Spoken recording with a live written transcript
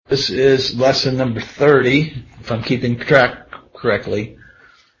This is lesson number 30, if I'm keeping track correctly.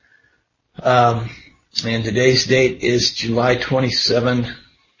 And today's date is July 27,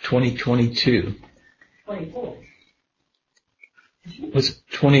 2022. 24. What's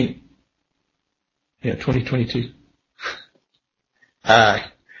 20? Yeah, 2022. Yeah,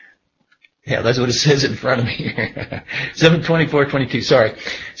 that's what it says in front of me here. 7/24/22. Sorry.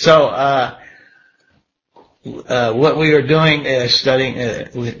 So, what we are doing is studying,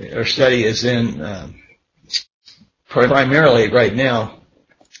 our study is in, primarily right now,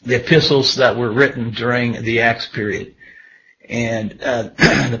 the epistles that were written during the Acts period. And,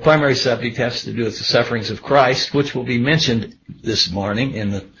 the primary subject has to do with the sufferings of Christ, which will be mentioned this morning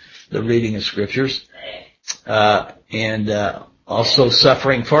in the reading of scriptures, and also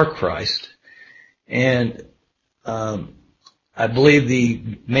suffering for Christ. And, I believe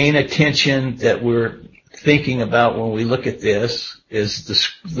the main attention that we're thinking about when we look at this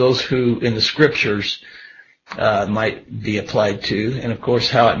is those who in the scriptures might be applied to, and of course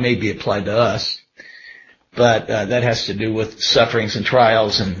how it may be applied to us. But that has to do with sufferings and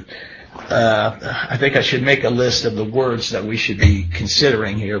trials, and I think I should make a list of the words that we should be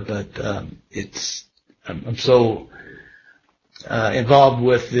considering here. But I'm so involved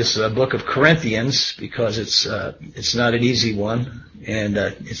with this book of Corinthians because it's not an easy one, and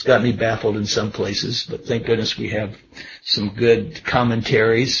it's got me baffled in some places. But thank goodness we have some good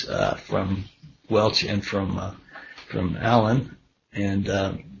commentaries from Welch and from Allen, and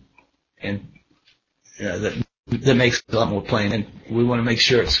that makes it a lot more plain. And we want to make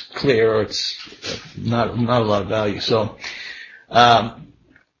sure it's clear, or it's not a lot of value. So.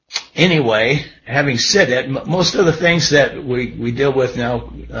 Anyway, having said that, most of the things that we deal with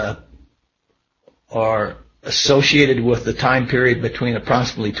now are associated with the time period between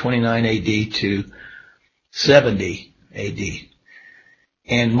approximately 29 AD to 70 AD.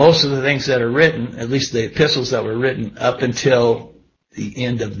 And most of the things that are written, at least the epistles that were written up until the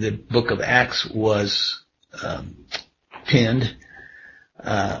end of the book of Acts was penned,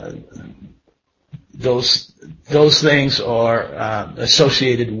 those things are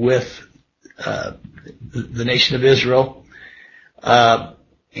associated with the nation of Israel,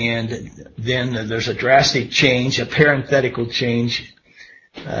 and then there's a drastic change, a parenthetical change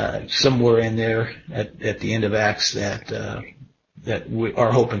somewhere in there at the end of Acts that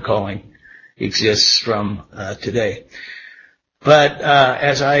our hope and calling exists from today. But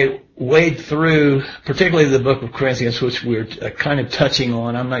as I wade through, particularly the book of Corinthians, which we're kind of touching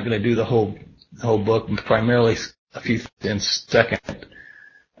on, I'm not going to do the whole book, primarily a few in second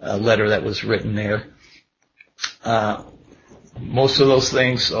letter that was written there. Most of those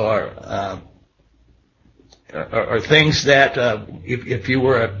things are things that if you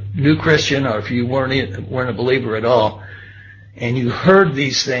were a new Christian, or if you weren't a believer at all, and you heard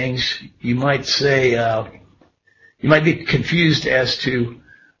these things, you might say you might be confused as to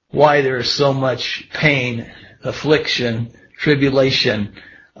why there is so much pain, affliction, tribulation,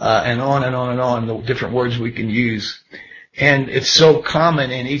 and on and on and on, the different words we can use. And it's so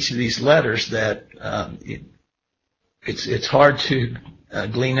common in each of these letters that it's hard to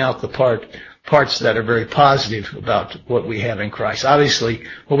glean out the parts that are very positive about what we have in Christ. Obviously,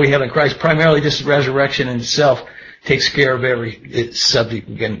 what we have in Christ, primarily just resurrection in itself, takes care of every subject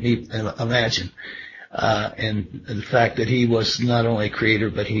we can imagine. And the fact that he was not only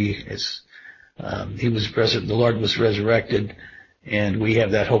creator, but the Lord was resurrected, and we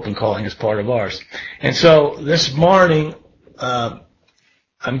have that hope and calling as part of ours. And so this morning, I'm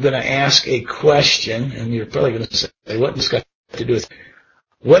going to ask a question, and you're probably going to say, what does this got to do with it?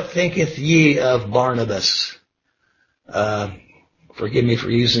 What thinketh ye of Barnabas? Forgive me for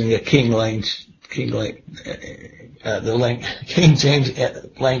using the King James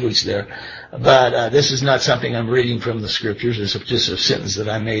language there. But this is not something I'm reading from the scriptures. It's just a sentence that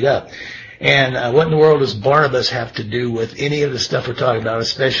I made up. And what in the world does Barnabas have to do with any of the stuff we're talking about,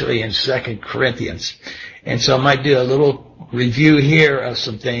 especially in 2 Corinthians? And so I might do a little review here of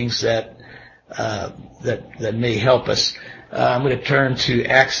some things that may help us. I'm going to turn to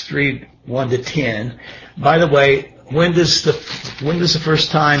Acts 3:1-10. By the way, when does the first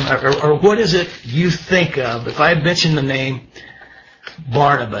time, or what is it you think of? If I mention the name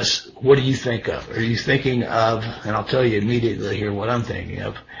Barnabas, what do you think of? Are you thinking of, and I'll tell you immediately here what I'm thinking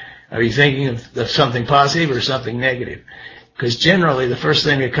of. Are you thinking of something positive or something negative? Because generally the first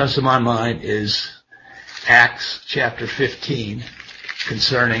thing that comes to my mind is Acts chapter 15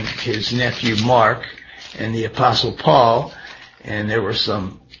 concerning his nephew Mark and the Apostle Paul, and there were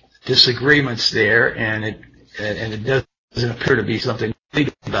some disagreements there, and it doesn't appear to be something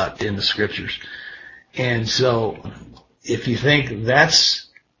about in the scriptures. And so if you think that's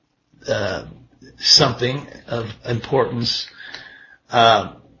something of importance,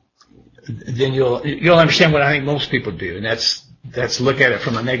 then you'll understand what I think most people do, and that's look at it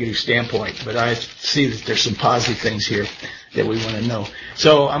from a negative standpoint. But I see that there's some positive things here that we want to know.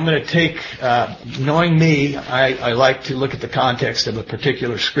 So I'm going to take, knowing me, I like to look at the context of a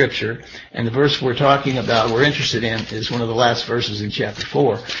particular scripture, and the verse we're talking about, we're interested in, is one of the last verses in chapter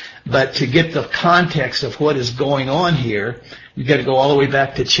 4. But to get the context of what is going on here, you've got to go all the way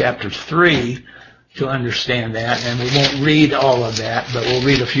back to chapter 3 to understand that, and we won't read all of that, but we'll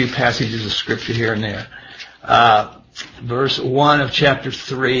read a few passages of scripture here and there. Verse 1 of chapter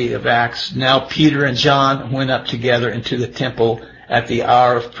 3 of Acts, now Peter and John went up together into the temple at the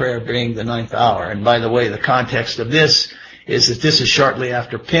hour of prayer, being the 9th hour. And by the way, the context of this is that this is shortly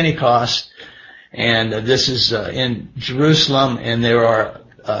after Pentecost, and this is in Jerusalem, and there are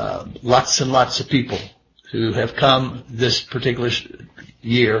lots and lots of people who have come this particular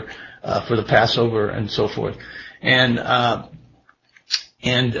year for the Passover and so forth. And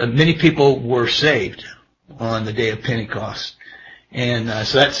many people were saved on the day of Pentecost. And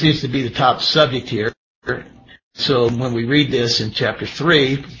so that seems to be the top subject here. So when we read this in chapter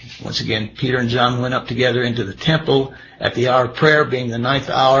 3, once again, Peter and John went up together into the temple at the hour of prayer, being the 9th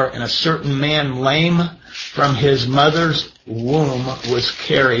hour, and a certain man lame from his mother's womb was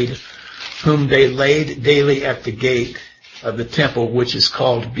carried, whom they laid daily at the gate of the temple, which is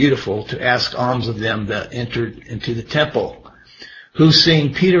called Beautiful, to ask alms of them that entered into the temple. Who,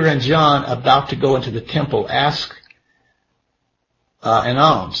 seeing Peter and John about to go into the temple, asked an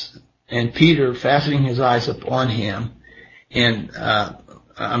alms. And Peter, fastening his eyes upon him, and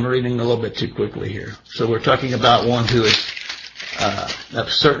I'm reading a little bit too quickly here. So we're talking about one who is a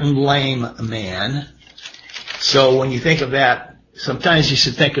certain lame man. So when you think of that, sometimes you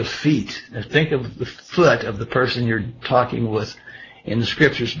should think of feet. Think of the foot of the person you're talking with in the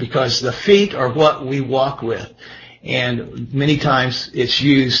scriptures, because the feet are what we walk with. And many times it's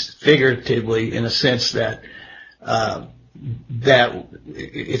used figuratively in a sense that that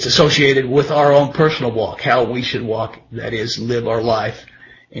it's associated with our own personal walk, how we should walk, that is, live our life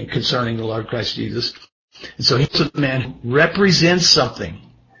in concerning the Lord Christ Jesus. And so he's a man who represents something.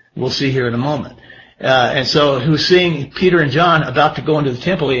 We'll see here in a moment. And so who's seeing Peter and John about to go into the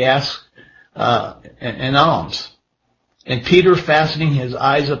temple, he asks an alms. And Peter, fastening his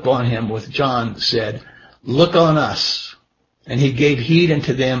eyes upon him with John, said, look on us. And he gave heed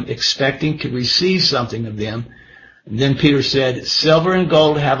unto them, expecting to receive something of them. And then Peter said, silver and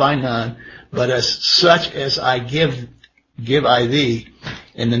gold have I none, but as such as I give I thee.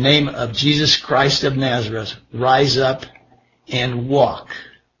 In the name of Jesus Christ of Nazareth, rise up and walk.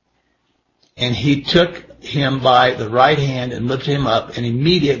 And he took him by the right hand and lifted him up, and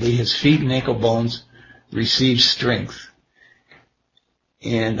immediately his feet and ankle bones received strength.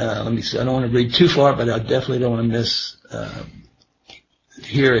 And let me see, I don't want to read too far, but I definitely don't want to miss.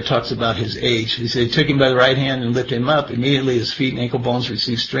 Here it talks about his age. He said, he took him by the right hand and lifted him up. Immediately his feet and ankle bones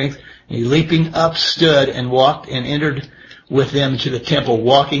received strength. And he, leaping up, stood and walked and entered with them to the temple,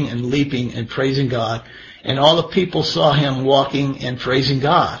 walking and leaping and praising God. And all the people saw him walking and praising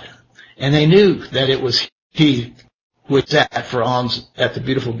God. And they knew that it was he which sat for alms at the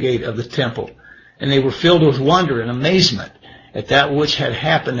beautiful gate of the temple. And they were filled with wonder and amazement at that which had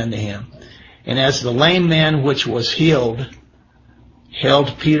happened unto him. And as the lame man which was healed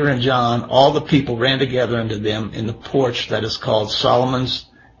held Peter and John, all the people ran together unto them in the porch that is called Solomon's,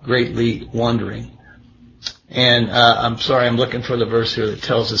 greatly wondering. And I'm sorry, I'm looking for the verse here that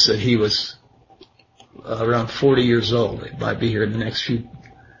tells us that he was around 40 years old. It might be here in the next few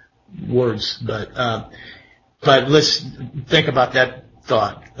words, but let's think about that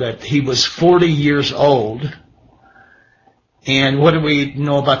thought, that he was 40 years old. And what do we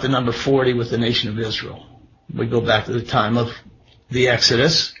know about the number 40 with the nation of Israel? We go back to the time of the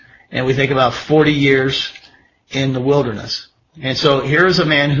Exodus, and we think about 40 years in the wilderness. And so here is a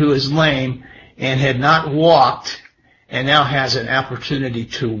man who is lame and had not walked, and now has an opportunity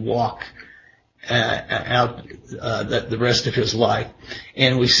to walk out the rest of his life.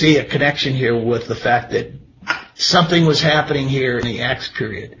 And we see a connection here with the fact that something was happening here in the Acts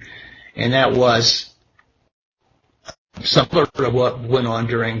period, and that was similar to what went on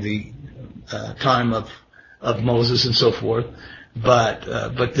during the time of Moses and so forth. But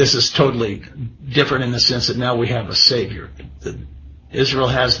this is totally different in the sense that now we have a Savior. Israel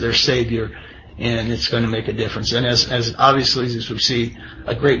has their Savior, and it's going to make a difference. And as obviously as we see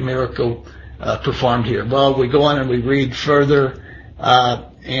a great miracle performed here. Well, we go on and we read further,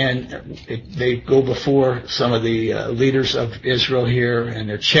 and they go before some of the leaders of Israel here, and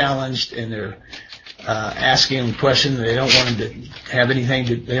they're challenged, and they're asking him questions. They don't want him to have anything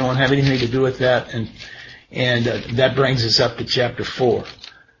to. They don't want to have anything to do with that, and that brings us up to chapter 4.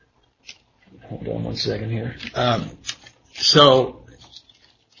 Hold on one second here. So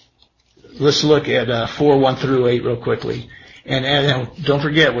let's look at 4:1 through 8 real quickly. And don't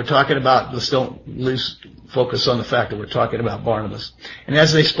forget, we're talking about, let's don't lose focus on the fact that we're talking about Barnabas. And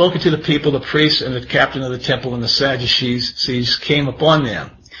as they spoke to the people, the priests and the captain of the temple and the Sadducees came upon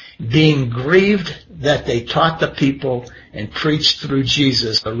them, being grieved that they taught the people and preached through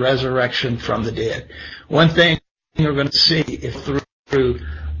Jesus the resurrection from the dead. One thing you're going to see if through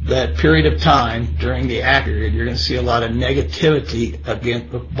that period of time during the Acts period, you're going to see a lot of negativity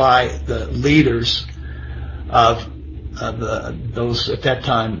by the leaders of those at that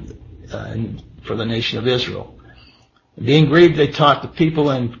time for the nation of Israel. Being grieved, they taught the people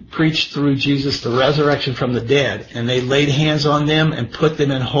and preached through Jesus the resurrection from the dead, and they laid hands on them and put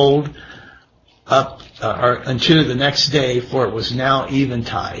them in hold up unto the next day, for it was now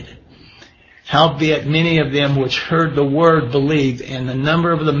eventide. Howbeit many of them which heard the word believed, and the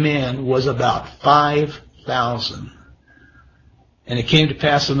number of the men was about 5,000. And it came to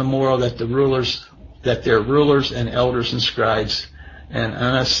pass on the morrow that their rulers and elders and scribes, and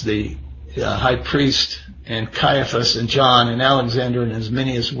Annas the high priest, and Caiaphas and John and Alexander, and as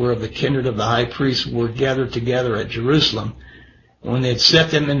many as were of the kindred of the high priest, were gathered together at Jerusalem. And when they had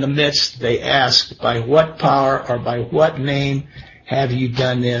set them in the midst, they asked, by what power or by what name have you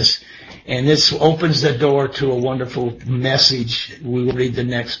done this? And this opens the door to a wonderful message. We will read the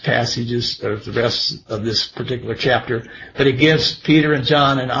next passages or the rest of this particular chapter, but it gives Peter and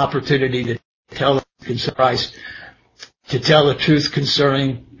John an opportunity to tell Christ, to tell the truth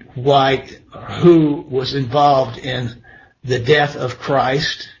concerning who was involved in the death of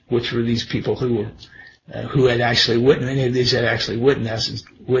Christ, which were these people who had actually witnessed, many of these had actually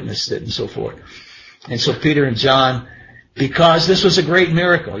witnessed it and so forth. And so Peter and John, because this was a great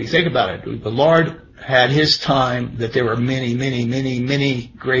miracle. You think about it. The Lord had his time that there were many, many, many,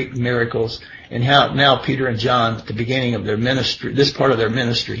 many great miracles. And now Peter and John, at the beginning of their ministry, this part of their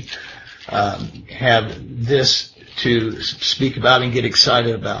ministry, have this to speak about and get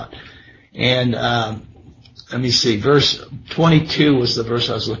excited about. And let me see, verse 22 was the verse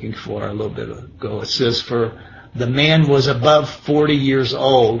I was looking for a little bit ago. It says, for the man was above 40 years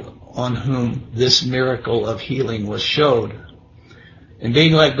old on whom this miracle of healing was showed. And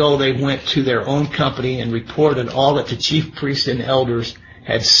being let go, they went to their own company and reported all that the chief priests and elders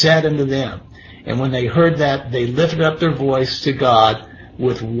had said unto them. And when they heard that, they lifted up their voice to God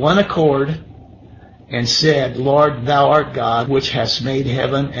with one accord and said, Lord, thou art God, which hast made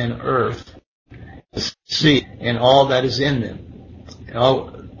heaven and earth, the sea, and all that is in them,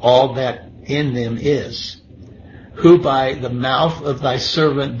 all that in them is, who by the mouth of thy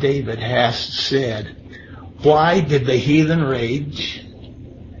servant David hast said, why did the heathen rage,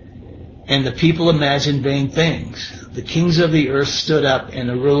 and the people imagine vain things? The kings of the earth stood up, and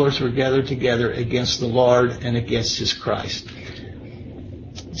the rulers were gathered together against the Lord and against his Christ.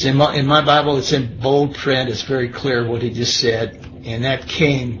 In my Bible, it's in bold print. It's very clear what he just said. And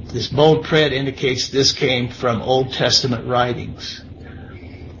this bold print indicates this came from Old Testament writings.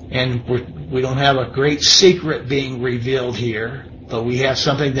 And we don't have a great secret being revealed here, but we have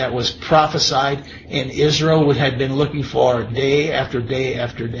something that was prophesied and Israel had been looking for day after day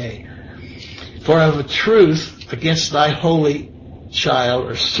after day. For of a truth against thy holy child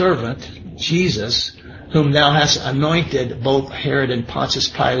or servant, Jesus, whom thou hast anointed, both Herod and Pontius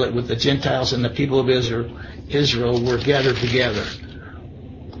Pilate with the Gentiles and the people of Israel were gathered together,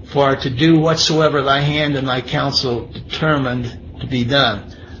 for to do whatsoever thy hand and thy counsel determined to be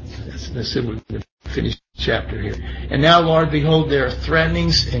done. That's it. We're going to finish the chapter here. And now, Lord, behold, their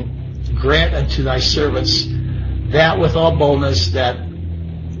threatenings, and grant unto thy servants that with all boldness that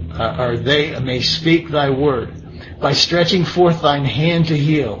they may speak thy word, by stretching forth thine hand to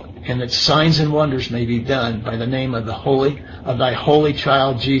heal, and that signs and wonders may be done by the name of thy holy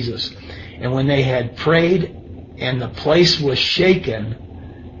child Jesus. And when they had prayed, and the place was shaken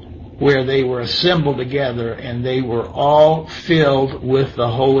where they were assembled together, and they were all filled with the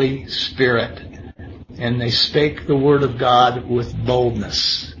Holy Spirit, and they spake the word of God with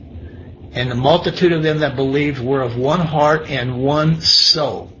boldness. And the multitude of them that believed were of one heart and one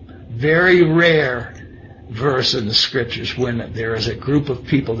soul. Very rare verse in the scriptures when there is a group of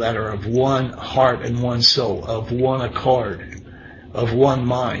people that are of one heart and one soul, of one accord, of one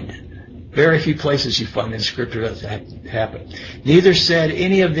mind. Very few places you find in scripture that happen. Neither said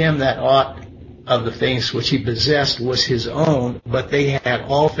any of them that aught of the things which he possessed was his own, but they had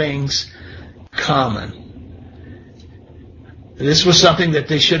all things common. This was something that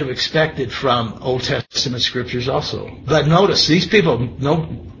they should have expected from Old Testament scriptures also. But notice, these people,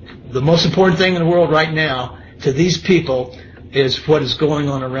 the most important thing in the world right now to these people is what is going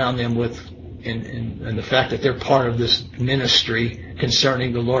on around them and the fact that they're part of this ministry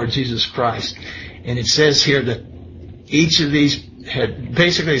concerning the Lord Jesus Christ. And it says here that each of these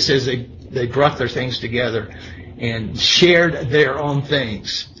basically it says they brought their things together and shared their own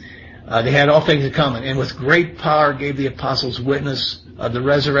things. They had all things in common, and with great power gave the apostles witness of the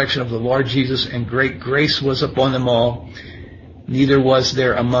resurrection of the Lord Jesus, and great grace was upon them all. Neither was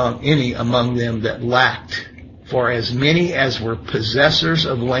there any among them that lacked. For as many as were possessors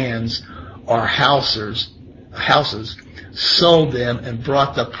of lands or houses, sold them and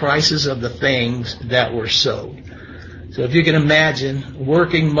brought the prices of the things that were sold. So if you can imagine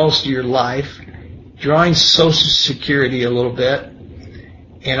working most of your life, drawing Social Security a little bit,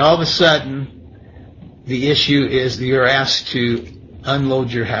 and all of a sudden the issue is that you're asked to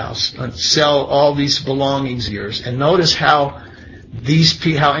unload your house, sell all these belongings of yours. And notice how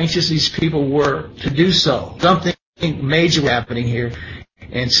anxious these people were to do so. Something major happening here,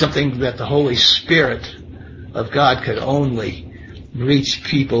 and something that the Holy Spirit of God could only reach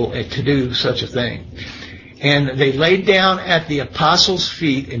people to do such a thing. And they laid down at the apostles'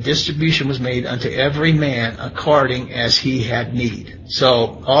 feet, and distribution was made unto every man according as he had need.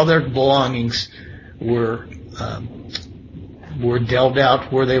 So all their belongings were dealt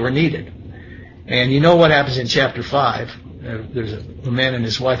out where they were needed. And you know what happens in chapter 5. There's a man and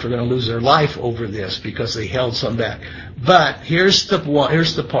his wife are going to lose their life over this because they held some back. But here's the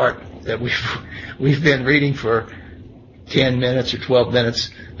part that we've been reading for 10 minutes or 12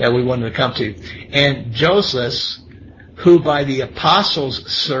 minutes that we wanted to come to. And Joseph, who by the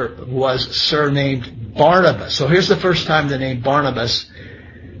apostles was surnamed Barnabas. So here's the first time the name Barnabas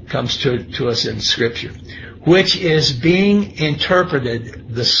comes to us in Scripture, which is being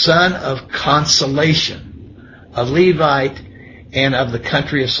interpreted the son of consolation, a Levite, and of the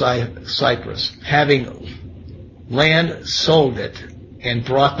country of Cyprus, having land sold it, and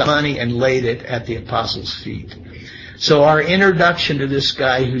brought the money and laid it at the apostles' feet. So our introduction to this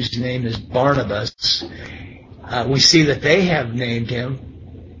guy, whose name is Barnabas, we see that they have named him,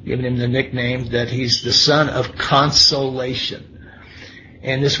 given him the nickname that he's the son of consolation.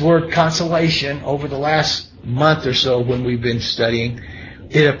 And this word consolation, over the last month or so when we've been studying,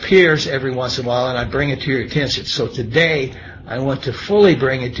 it appears every once in a while, and I bring it to your attention. So today, I want to fully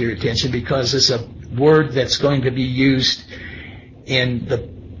bring it to your attention because it's a word that's going to be used in the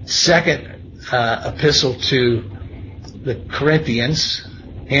second epistle to the Corinthians,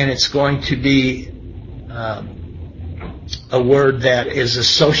 and it's going to be a word that is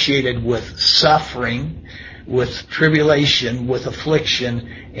associated with suffering, with tribulation, with affliction,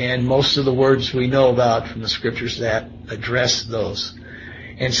 and most of the words we know about from the Scriptures that address those.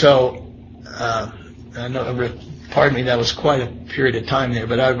 And so, I know, pardon me, that was quite a period of time there,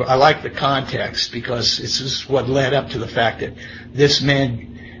 but I like the context because this is what led up to the fact that this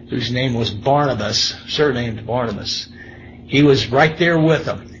man, whose name was Barnabas, surnamed Barnabas, he was right there with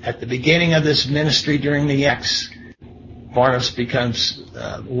them. At the beginning of this ministry during the Acts, Barnabas becomes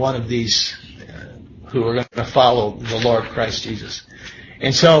one of these who are going to follow the Lord Christ Jesus.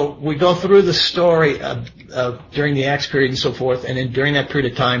 And so we go through the story of during the Acts period and so forth, and then during that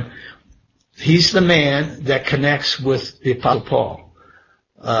period of time, he's the man that connects with the Apostle Paul.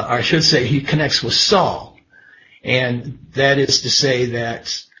 Or I should say he connects with Saul. And that is to say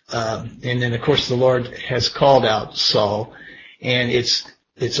that, and then of course the Lord has called out Saul, and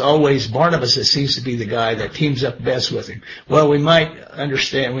it's always Barnabas that seems to be the guy that teams up best with him. Well, we might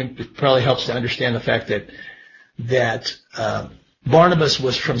understand, it probably helps to understand the fact that Barnabas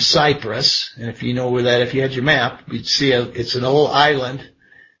was from Cyprus, and if you know where that, if you had your map, you'd see it's an old island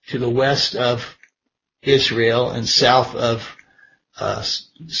to the west of Israel and south of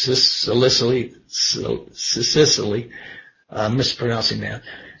Sicily, mispronouncing that.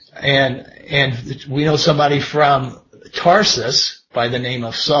 And we know somebody from Tarsus by the name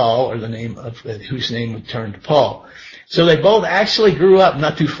of Saul, or the name of whose name would turn to Paul. So they both actually grew up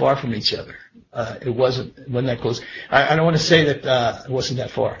not too far from each other. It wasn't that close. I don't want to say that it wasn't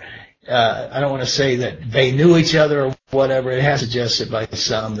that far. I don't want to say that they knew each other or whatever. It has suggested by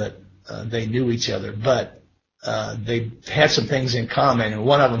some that they knew each other, but they had some things in common, and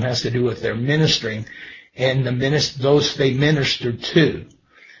one of them has to do with their ministering and those they ministered to,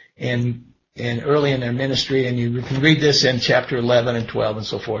 and early in their ministry. And you can read this in chapter 11 and 12 and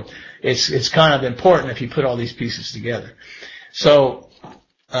so forth. It's kind of important if you put all these pieces together. So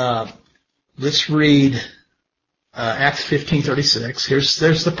let's read Acts 15:36.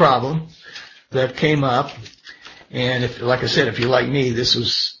 There's the problem that came up. And if, like I said, if you're like me,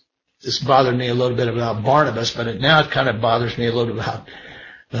 this bothered me a little bit about Barnabas, but now it kind of bothers me a little bit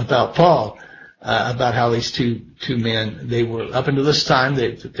about Paul, about how these two men, they were, up until this time,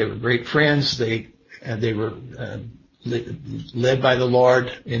 they were great friends. They were led by the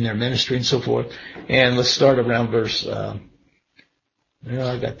Lord in their ministry and so forth. And let's start around verse, I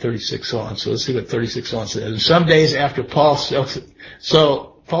got 36 on, so let's see what 36 on says. And some days after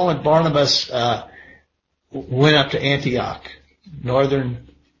so Paul and Barnabas went up to Antioch, northern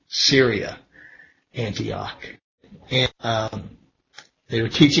Syria, Antioch. And they were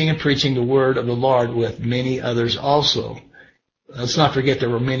teaching and preaching the word of the Lord with many others also. Let's not forget there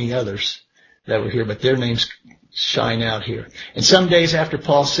were many others that were here, but their names shine out here. And some days after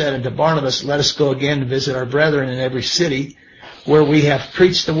Paul said unto Barnabas, let us go again to visit our brethren in every city where we have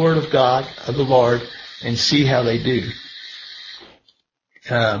preached the word of God, of the Lord, and see how they do.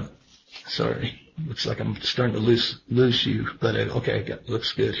 Sorry. Looks like I'm starting to lose you, but okay,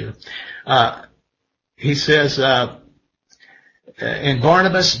 looks good here. He says, and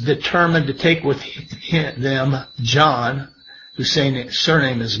Barnabas determined to take with them John, whose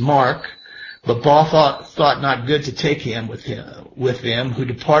surname is Mark, but Paul thought not good to take him with them, who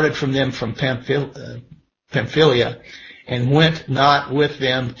departed from them from Pamphylia, and went not with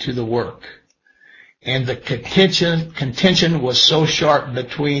them to the work. And the contention was so sharp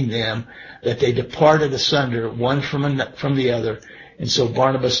between them that they departed asunder, one from the other. And so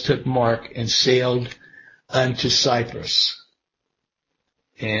Barnabas took Mark and sailed unto Cyprus.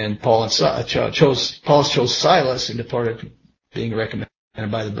 And Paul chose Silas and departed, being recommended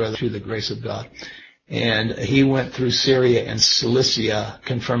by the brother through the grace of God. And he went through Syria and Cilicia,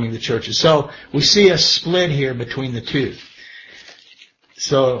 confirming the churches. So we see a split here between the two.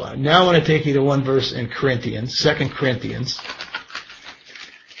 So now I want to take you to one verse in Corinthians, 2 Corinthians.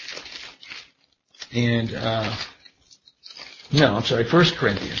 And, 1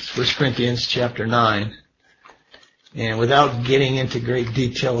 Corinthians. 1 Corinthians chapter 9. And without getting into great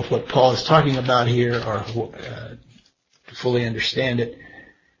detail of what Paul is talking about here, or to fully understand it,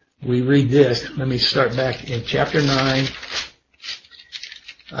 we read this. Let me start back in chapter 9.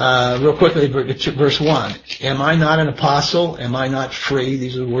 Real quickly, verse 1. Am I not an apostle? Am I not free?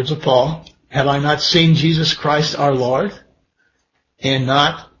 These are the words of Paul. Have I not seen Jesus Christ our Lord? And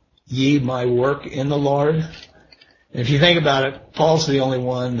not ye my work in the Lord? And if you think about it, Paul's the only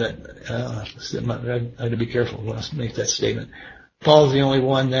one that, I had to be careful when I make that statement. Paul's the only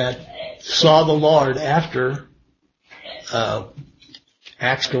one that saw the Lord after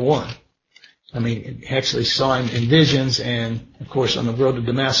Acts 1. I mean, actually saw him in visions, and of course on the road to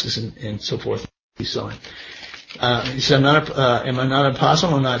Damascus and so forth, he saw him. He said, am I not an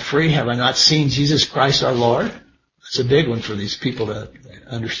apostle? Am I not free? Have I not seen Jesus Christ our Lord? That's a big one for these people to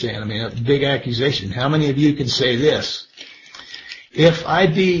understand. I mean, a big accusation. How many of you can say this? If I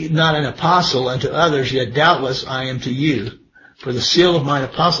be not an apostle unto others, yet doubtless I am to you. For the seal of mine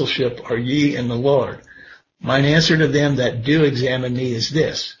apostleship are ye in the Lord. Mine answer to them that do examine me is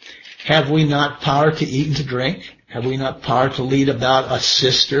this. Have we not power to eat and to drink? Have we not power to lead about a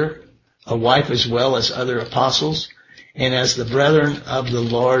sister, a wife as well as other apostles, and as the brethren of the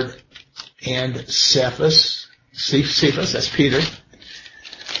Lord and Cephas, that's Peter.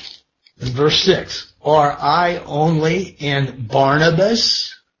 In verse 6, are I only and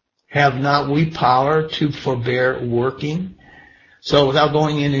Barnabas? Have not we power to forbear working? So without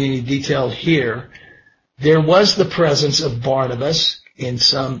going into any detail here, there was the presence of Barnabas in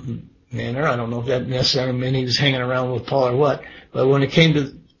some manner. I don't know if that necessarily meant he was hanging around with Paul or what, but when it came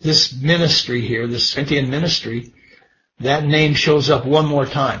to this ministry here, this Corinthian ministry, that name shows up one more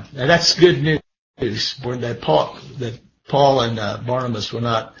time. Now that's good news, that Paul and Barnabas were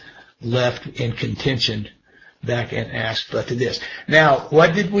not left in contention back in Acts, but to this. Now,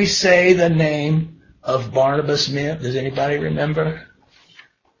 what did we say the name of Barnabas meant? Does anybody remember?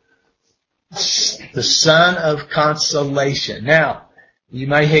 The son of consolation. Now, you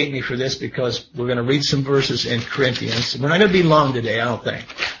might hate me for this because we're going to read some verses in Corinthians. We're not going to be long today, I don't think.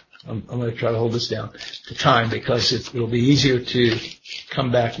 I'm going to try to hold this down to time because it'll be easier to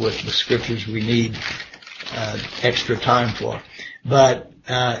come back with the scriptures we need extra time for. But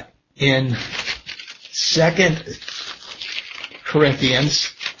in 2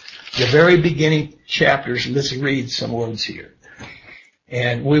 Corinthians, the very beginning chapters, let's read some words here.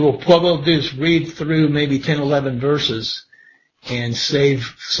 And what we'll do is read through maybe 10, 11 verses and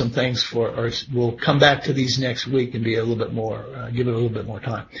save some things or we'll come back to these next week and be a little bit more, give it a little bit more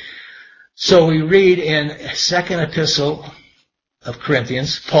time. So we read in second epistle of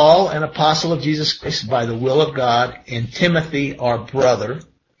Corinthians, Paul, an apostle of Jesus Christ by the will of God, and Timothy, our brother,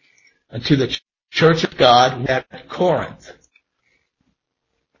 unto the church of God at Corinth.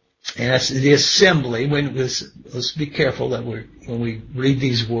 And that's the assembly. Let's be careful that when we read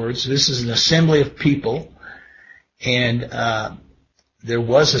these words, this is an assembly of people, and there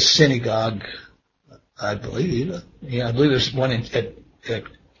was a synagogue, I believe. Yeah, I believe there's one at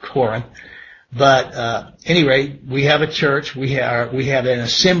Corinth. But at any rate, we have a church. We have an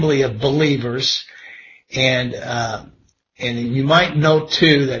assembly of believers, and you might note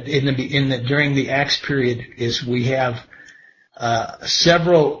too that during the Acts period we have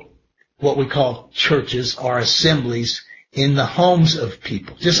several what we call churches or assemblies in the homes of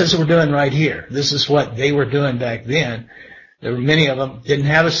people, just as we're doing right here. This is what they were doing back then. There were many of them didn't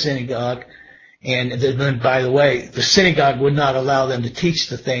have a synagogue, and then, by the way, the synagogue would not allow them to teach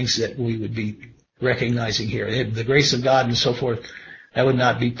the things that we would be recognizing here. The grace of God and so forth, that would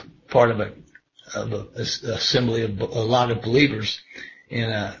not be part of an assembly of a lot of believers in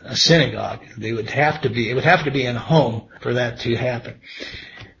a synagogue. It would have to be in a home for that to happen,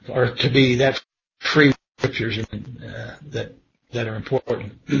 or to be that free scriptures that are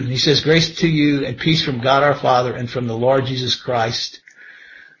important. He says, grace to you and peace from God our Father and from the Lord Jesus Christ.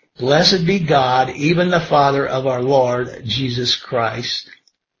 Blessed be God, even the Father of our Lord Jesus Christ,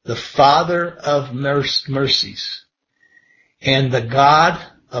 the Father of mercies, and the God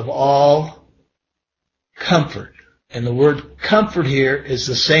of all comfort. And the word comfort here is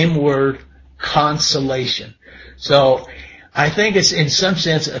the same word consolation. So I think it's in some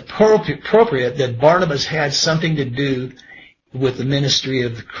sense appropriate that Barnabas had something to do with the ministry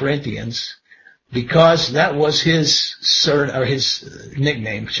of the Corinthians, because that was his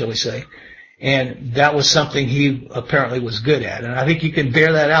nickname, shall we say, and that was something he apparently was good at. And I think you can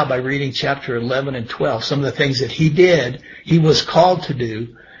bear that out by reading chapter 11 and 12. Some of the things that he did, he was called to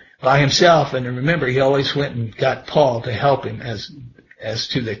do by himself. And remember, he always went and got Paul to help him as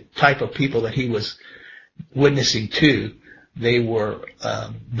to the type of people that he was witnessing to. They were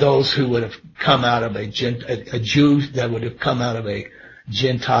those who would have come out of a Jew that would have come out of a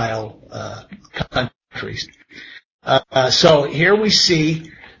Gentile country. So here we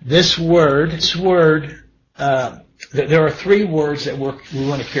see this word. There are three words that we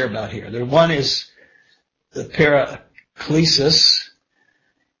want to care about here. One is the paraklesis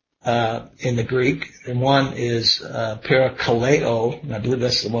in the Greek, and one is parakaleo, and I believe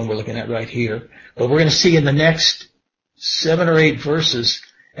that's the one we're looking at right here. But we're going to see in the next 7 or 8 verses,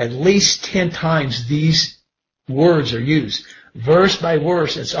 at least 10 times these words are used. Verse by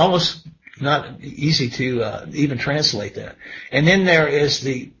verse, it's almost not easy to even translate that. And then there is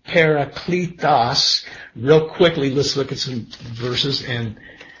the parakletos. Real quickly, let's look at some verses. And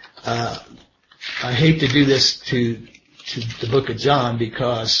I hate to do this to the book of John,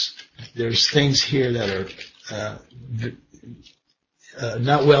 because there's things here that are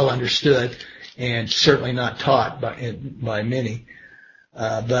not well understood and certainly not taught by many.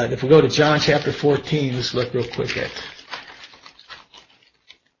 But if we go to John chapter 14, let's look real quick at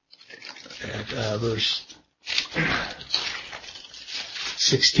verse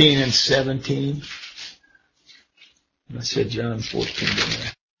 16 and 17. I said John 14, didn't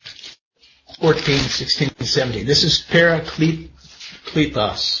I? 14, 16, and 17. This is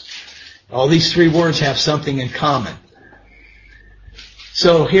parakletos. All these three words have something in common.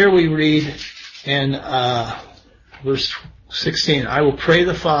 So here we read in verse 16, I will pray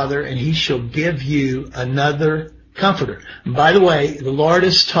the Father, and he shall give you another comforter. And by the way, the Lord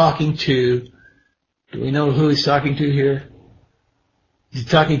is talking to, do we know who he's talking to here? He's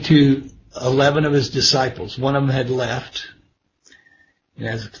talking to 11 of his disciples. One of them had left,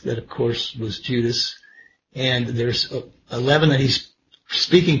 and that of course was Judas. And there's 11 that he's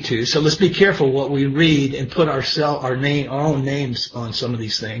speaking to. So let's be careful what we read and put our own names on some of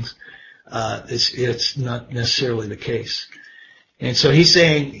these things. It's not necessarily the case. And so he's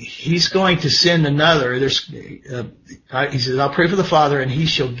saying he's going to send another. He says, I'll pray for the Father, and he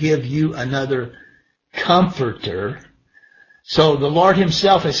shall give you another comforter. So the Lord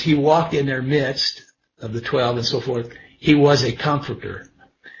himself, as he walked in their midst of the 12 and so forth, he was a comforter.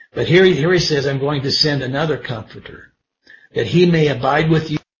 But here he says, I'm going to send another comforter, that he may abide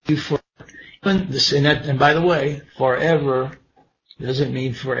with you forever. And by the way, forever doesn't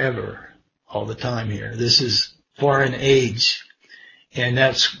mean forever all the time here. This is for an age. And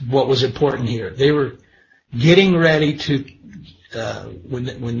that's what was important here. They were getting ready to,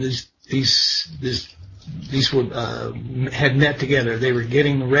 when these were, had met together, they were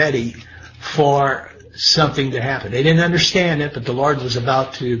getting ready for something to happen. They didn't understand it, but the Lord was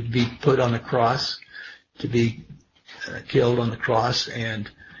about to be put on the cross, to be killed on the cross,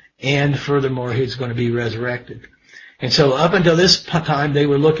 and furthermore, he's going to be resurrected. And so up until this time, they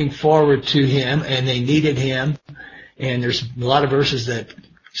were looking forward to him, and they needed him. And there's a lot of verses that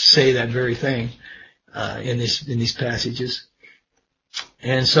say that very thing in these passages.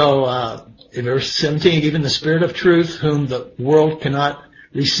 And so in verse 17, even the Spirit of truth, whom the world cannot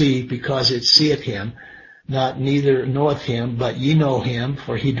receive, because it seeth him, neither knoweth him, but ye know him,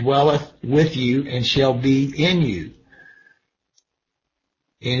 for he dwelleth with you and shall be in you.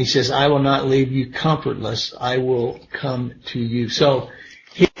 And he says, I will not leave you comfortless. I will come to you. So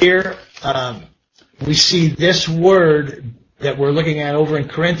here we see this word that we're looking at over in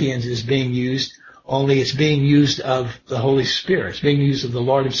Corinthians is being used, only it's being used of the Holy Spirit. It's being used of the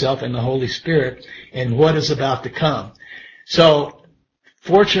Lord himself and the Holy Spirit and what is about to come. So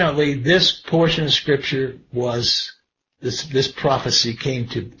fortunately, this portion of Scripture was, this prophecy came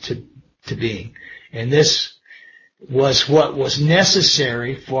to being. And this was what was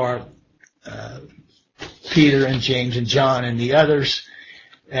necessary for Peter and James and John and the others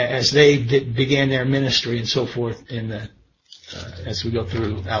as they began their ministry and so forth as we go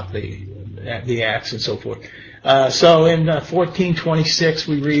throughout the Acts and so forth. So in 14:26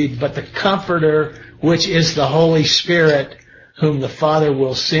 we read, but the Comforter, which is the Holy Spirit, whom the Father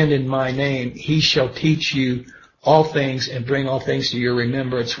will send in my name, he shall teach you all things and bring all things to your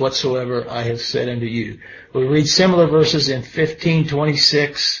remembrance whatsoever I have said unto you. We read similar verses in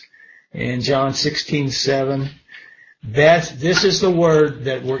 15:26 and John 16:7. This is the word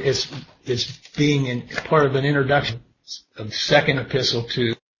that is being part of an introduction of the second epistle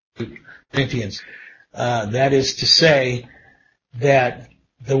to Corinthians. That is to say that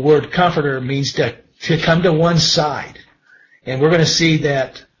the word comforter means to come to one side. And we're going to see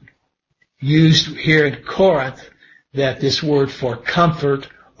that used here in Corinth, that this word for comfort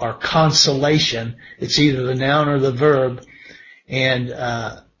or consolation, it's either the noun or the verb, and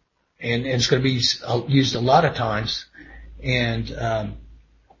it's going to be used a lot of times, and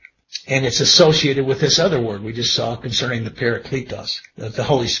it's associated with this other word we just saw concerning the Parakletos, the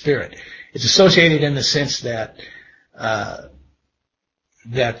Holy Spirit. It's associated in the sense that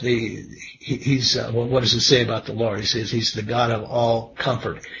he's what does it say about the Lord? He says he's the God of all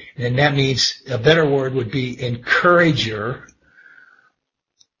comfort, and that means a better word would be encourager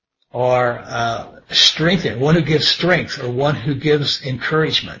or strengthen, one who gives strength or one who gives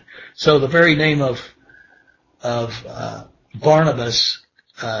encouragement. So the very name of Barnabas,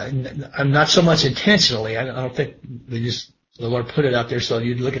 I'm not so much intentionally. I don't think the Lord put it out there so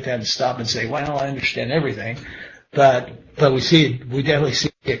you'd look at that and stop and say, "Well, I understand everything." But we definitely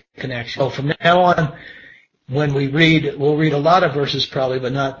see a connection. So from now on, when we'll read a lot of verses probably,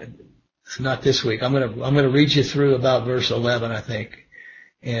 but not this week. I'm gonna read you through about verse 11, I think,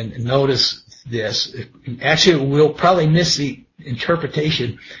 and notice this. Actually, we'll probably miss the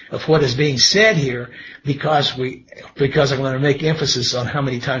interpretation of what is being said here because I'm going to make emphasis on how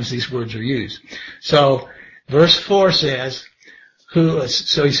many times these words are used. So, verse 4 says,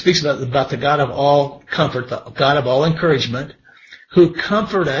 so he speaks about the God of all comfort, the God of all encouragement, who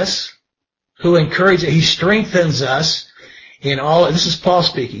comfort us, who encourages, he strengthens us in all, this is Paul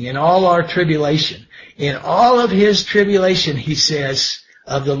speaking, in all our tribulation. In all of his tribulation, he says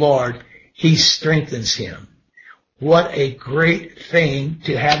of the Lord, he strengthens him. What a great thing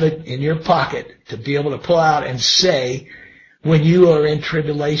to have it in your pocket, to be able to pull out and say when you are in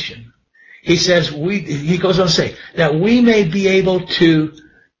tribulation. He says, he goes on to say, that we may be able to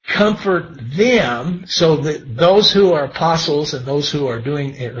comfort them, so that those who are apostles and those who are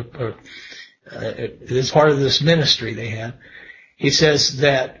doing, as part of this ministry they have, he says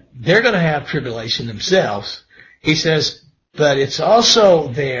that they're going to have tribulation themselves. He says, but it's also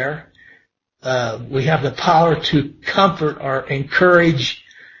there, we have the power to comfort or encourage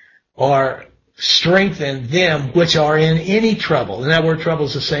or strengthen them which are in any trouble. And that word trouble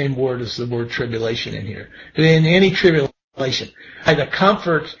is the same word as the word tribulation in here. In any tribulation. And the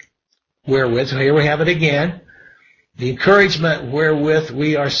comfort wherewith, so here we have it again, the encouragement wherewith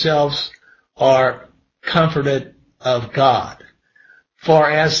we ourselves are comforted of God. For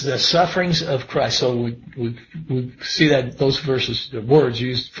as the sufferings of Christ, so we see that those verses, the words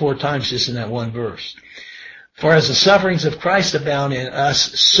used 4 times just in that one verse. For as the sufferings of Christ abound in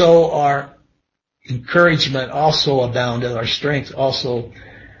us, so our encouragement also aboundeth, our strength also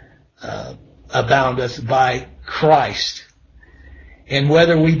aboundeth by Christ. And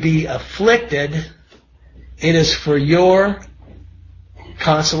whether we be afflicted, it is for your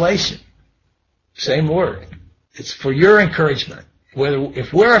consolation. Same word. It's for your encouragement.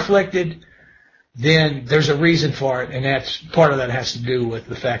 If we're afflicted, then there's a reason for it, and that's part of that has to do with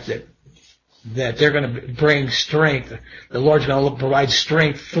the fact that they're going to bring strength. The Lord's going to provide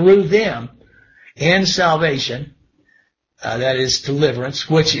strength through them and salvation that is deliverance,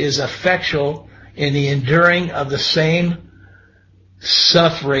 which is effectual in the enduring of the same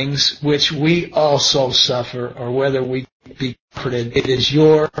sufferings which we also suffer, or whether we be comforted. It is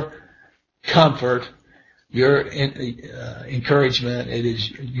your comfort, your encouragement, it is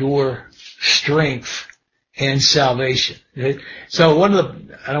your strength and salvation. So one of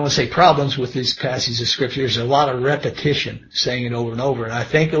the, I don't want to say problems with these passages of Scripture, there's a lot of repetition, saying it over and over, and I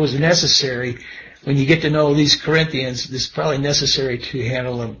think it was necessary. When you get to know these Corinthians, it's probably necessary to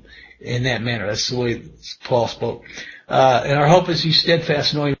handle them in that manner. That's the way Paul spoke. And our hope is you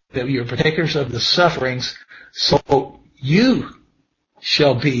steadfast, knowing that you're partakers of the sufferings, so you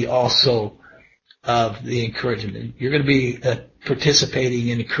shall be also of the encouragement. You're going to be participating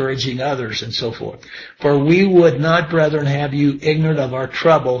in encouraging others and so forth. For we would not, brethren, have you ignorant of our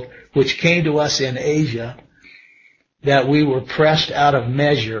trouble, which came to us in Asia, that we were pressed out of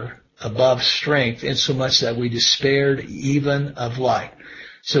measure, above strength, insomuch that we despaired even of life.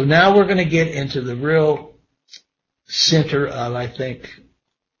 So now we're going to get into the real center of, I think,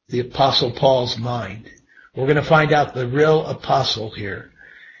 the Apostle Paul's mind. We're going to find out the real apostle here.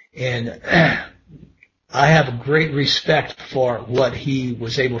 And I have a great respect for what he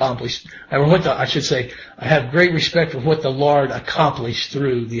was able to accomplish. I have great respect for what the Lord accomplished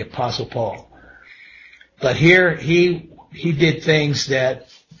through the Apostle Paul. But here he did things that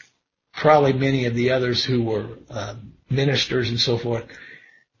probably many of the others who were ministers and so forth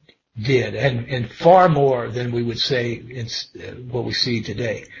did, and far more than we would say in what we see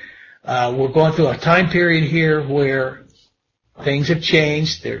today. We're going through a time period here where things have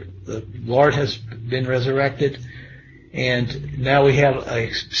changed. The Lord has been resurrected, and now we have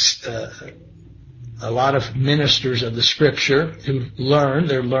a lot of ministers of the Scripture who learn.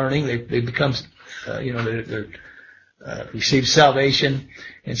 They're learning. They become, they're receive salvation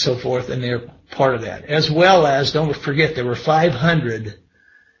and so forth, and they're part of that. As well as, don't forget, there were 500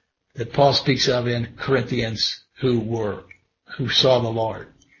 that Paul speaks of in Corinthians who saw the Lord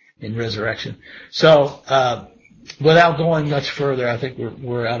in resurrection. So, without going much further, I think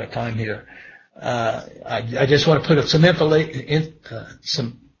we're out of time here. I just want to put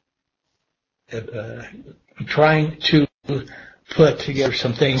trying to put together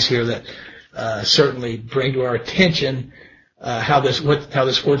some things here that certainly bring to our attention how this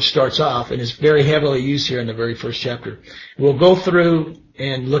word starts off, and it's very heavily used here in the very first chapter. We'll go through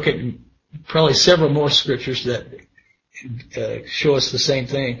and look at probably several more scriptures that show us the same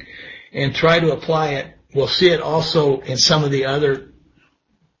thing, and try to apply it. We'll see it also in some of the other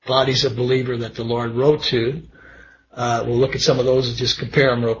bodies of believer that the Lord wrote to. We'll look at some of those and just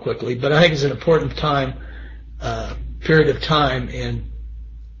compare them real quickly. But I think it's an important period of time in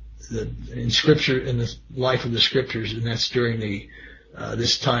Scripture, in the life of the Scriptures, and that's during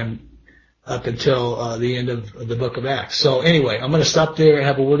this time up until the end of the book of Acts. So anyway, I'm going to stop there,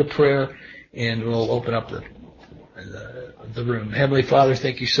 have a word of prayer, and we'll open up the room. Heavenly Father,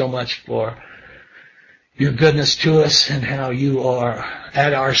 thank you so much for your goodness to us and how you are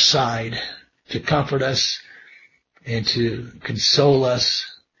at our side to comfort us and to console us.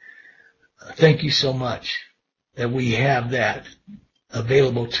 Thank you so much that we have that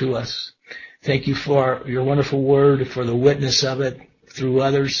available to us. Thank you for your wonderful word, for the witness of it through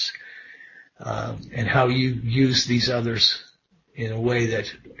others, and how you use these others in a way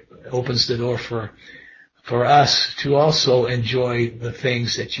that opens the door for us to also enjoy the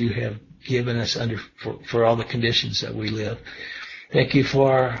things that you have given us for all the conditions that we live. Thank you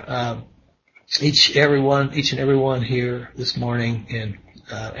for each and every one here this morning, and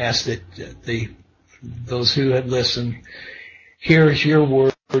ask that those who have listened, here's your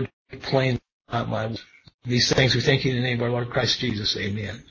word plain, not my words. These things we thank you in the name of our Lord Christ Jesus. Amen.